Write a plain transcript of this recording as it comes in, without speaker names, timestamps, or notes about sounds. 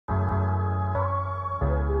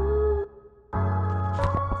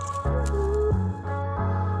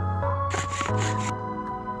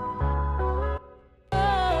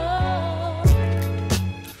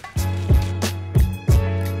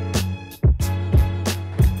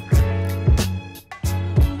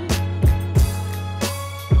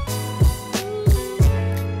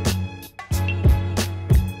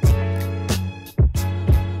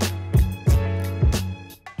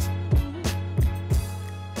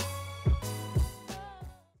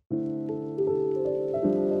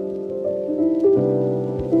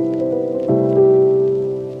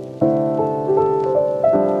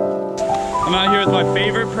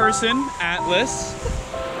person, Atlas.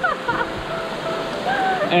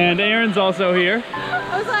 And Erin's also here.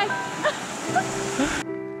 I was like...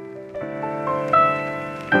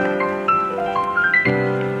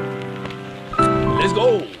 Let's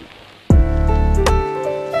go.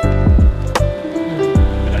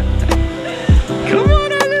 Come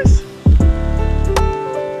on, Alice.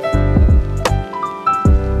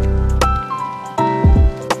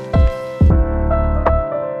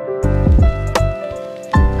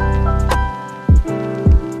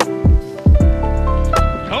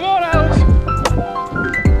 Come on, Alice.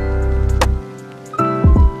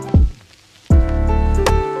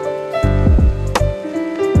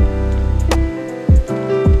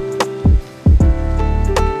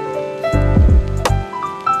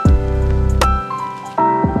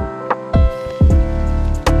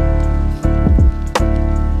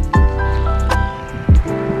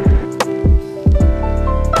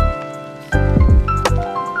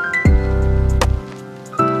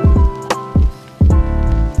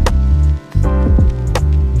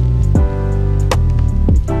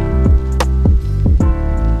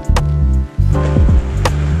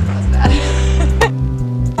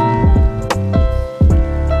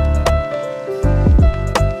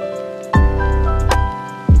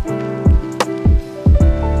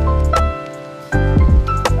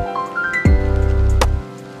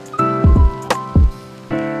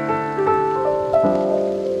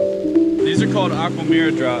 These are called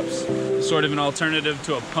Aquamira drops, sort of an alternative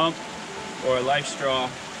to a pump or a life straw.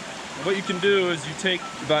 And what you can do is you take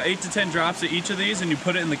about 8 to 10 drops of each of these and you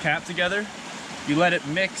put it in the cap together. You let it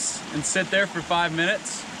mix and sit there for 5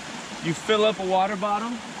 minutes. You fill up a water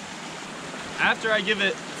bottle. After I give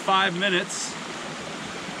it 5 minutes,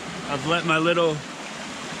 I've let my little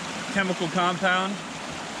chemical compound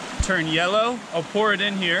turn yellow. I'll pour it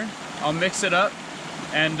in here, I'll mix it up,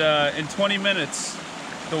 and in 20 minutes,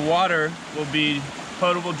 the water will be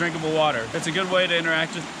potable, drinkable water. It's a good way to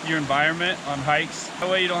interact with your environment on hikes. That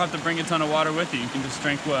way you don't have to bring a ton of water with you. You can just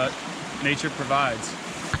drink what nature provides.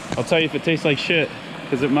 I'll tell you if it tastes like shit,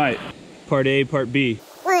 because it might. Part A, part B.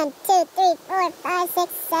 1, 2, 3, 4, 5,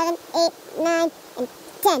 6, 7, 8, 9, and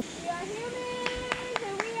 10. We are humans,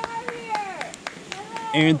 and we are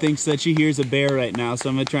here. Erin thinks that she hears a bear right now, so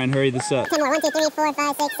I'm gonna try and hurry this up. 10 more. 1, 2, 3, 4,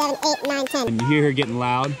 5, 6, 7, 8, 9, 10. And you hear her getting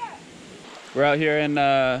loud. We're out here in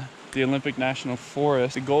the Olympic National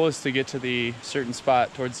Forest. The goal is to get to the certain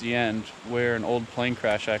spot towards the end where an old plane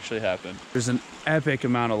crash actually happened. There's an epic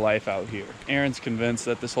amount of life out here. Erin's convinced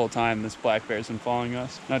that this whole time this black bear's been following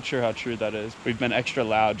us. Not sure how true that is. We've been extra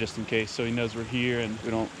loud just in case, so he knows we're here and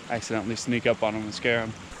we don't accidentally sneak up on him and scare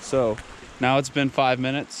him. So now it's been 5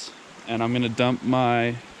 minutes and I'm gonna dump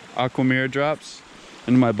my Aquamira drops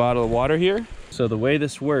into my bottle of water here. So the way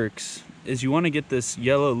this works is you want to get this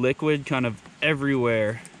yellow liquid kind of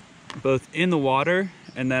everywhere, both in the water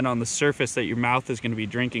and then on the surface that your mouth is going to be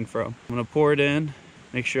drinking from. I'm going to pour it in,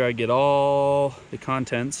 make sure I get all the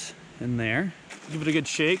contents in there. Give it a good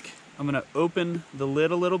shake. I'm going to open the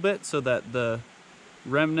lid a little bit so that the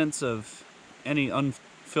remnants of any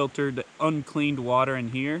unfiltered, uncleaned water in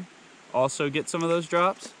here also get some of those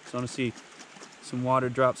drops. So I want to see some water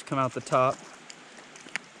drops come out the top.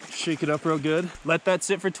 Shake it up real good. Let that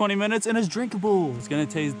sit for 20 minutes and it's drinkable. It's gonna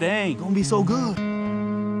taste dang. Gonna be so good.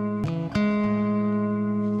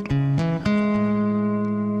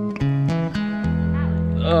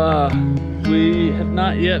 We have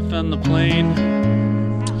not yet found the plane.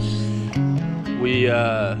 We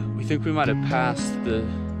think we might have passed the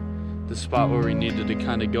spot where we needed to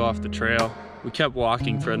kind of go off the trail. We kept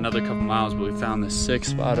walking for another couple miles, but we found this sick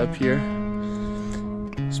spot up here.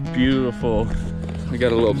 It's beautiful. I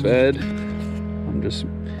got a little bed. I'm just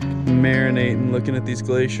marinating, looking at these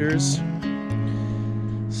glaciers.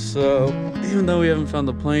 So, even though we haven't found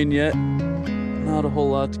the plane yet, not a whole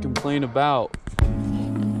lot to complain about.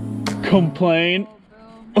 Complain?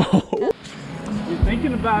 Oh. You're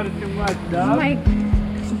thinking about it too much, dog. My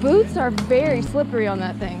boots are very slippery on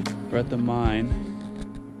that thing. We're at the mine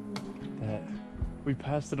that we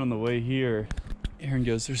passed it on the way here. Erin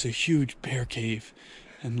goes, there's a huge bear cave.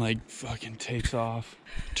 And like fucking takes off.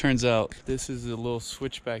 Turns out this is a little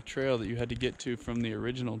switchback trail that you had to get to from the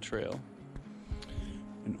original trail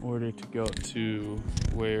in order to go to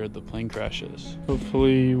where the plane crash is.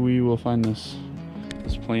 Hopefully we will find this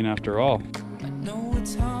plane after all. I know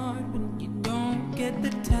it's hard when you don't get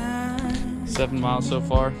the time. 7 miles so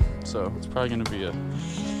far, so it's probably gonna be a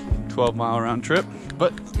 12-mile round trip,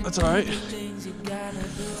 but that's all right.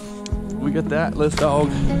 We got that. Let's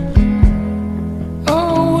dog.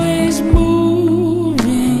 Always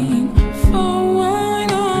moving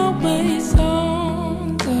forward, always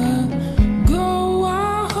on the go.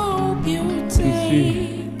 I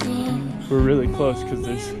we're really close because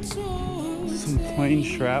there's some plane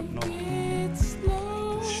shrapnel. This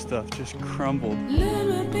stuff just crumbled. Let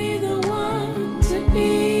me be the one to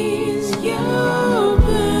ease your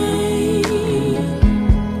pain.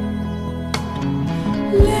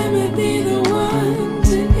 Let me be the one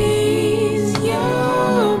to ease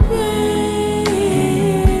your pain.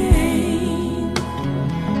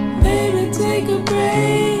 Baby, take a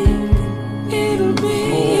break. It'll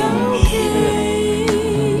be okay.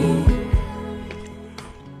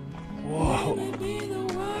 Whoa.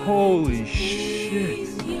 Holy shit.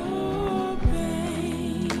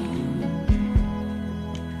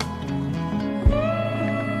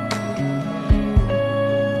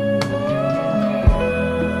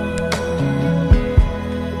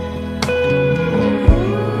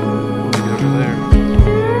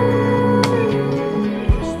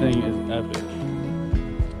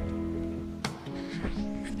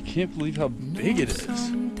 I can't believe how big it is.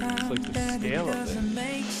 It's like the scale of it.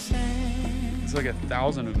 It's like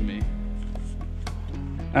 1,000 of me.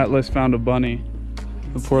 Atlas found a bunny.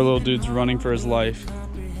 The poor little dude's running for his life.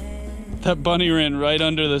 That bunny ran right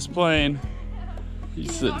under this plane. He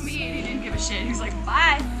saw me and he didn't give a shit. He was like,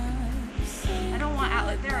 bye. I don't want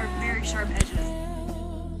Atlas. There are very sharp edges.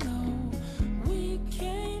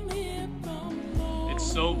 It's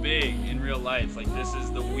so big in real life. Like, this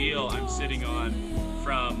is the wheel I'm sitting on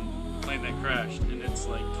from the plane that crashed, and it's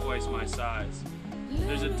like twice my size.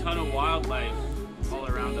 There's a ton of wildlife all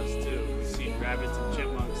around us too. We've seen rabbits and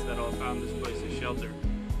chipmunks that all found this place a shelter.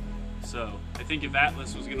 So I think if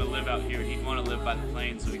Atlas was gonna live out here, he'd want to live by the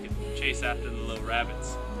plane so he could chase after the little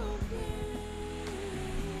rabbits.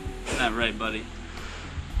 Isn't that right, buddy?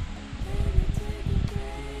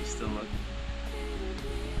 You still look.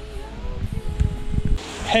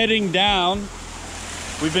 Heading down.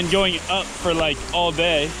 We've been going up for like all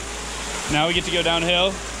day. Now we get to go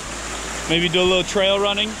downhill. Maybe do a little trail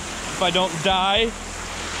running if I don't die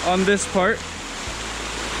on this part.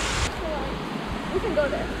 We can go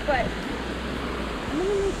there, but I'm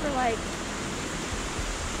gonna need for like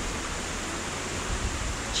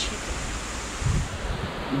chicken.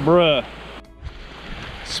 Bruh.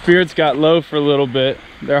 Spirits got low for a little bit.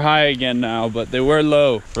 They're high again now, but they were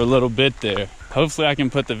low for a little bit there. Hopefully I can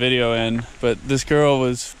put the video in, but this girl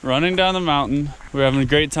was running down the mountain. We were having a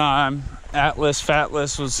great time. Atlas,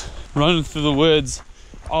 Fatless was running through the woods.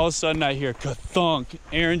 All of a sudden I hear ka-thunk.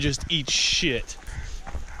 Erin just eats shit.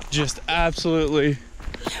 Just absolutely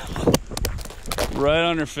right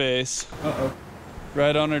on her face. Uh-oh.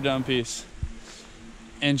 Right on her dumb piece.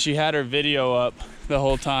 And she had her video up the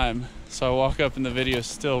whole time. So I walk up and the video's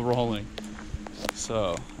still rolling.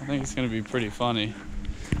 So I think it's gonna be pretty funny.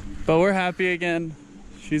 But we're happy again.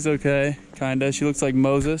 She's okay, kinda. She looks like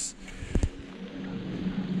Moses.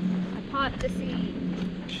 I pot the seed.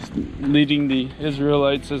 She's leading the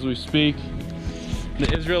Israelites as we speak.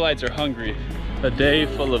 The Israelites are hungry. A day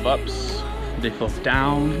full of ups, a day full of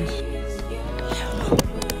downs.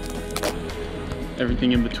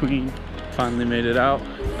 Everything in between. Finally made it out.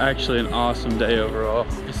 Actually an awesome day overall.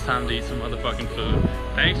 It's time to eat some motherfucking food.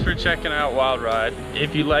 Thanks for checking out Wild Ride.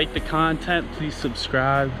 If you like the content, please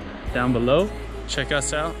subscribe down below. Check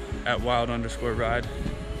us out at wild_ride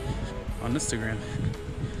on Instagram.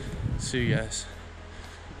 See you guys.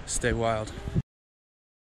 Stay wild.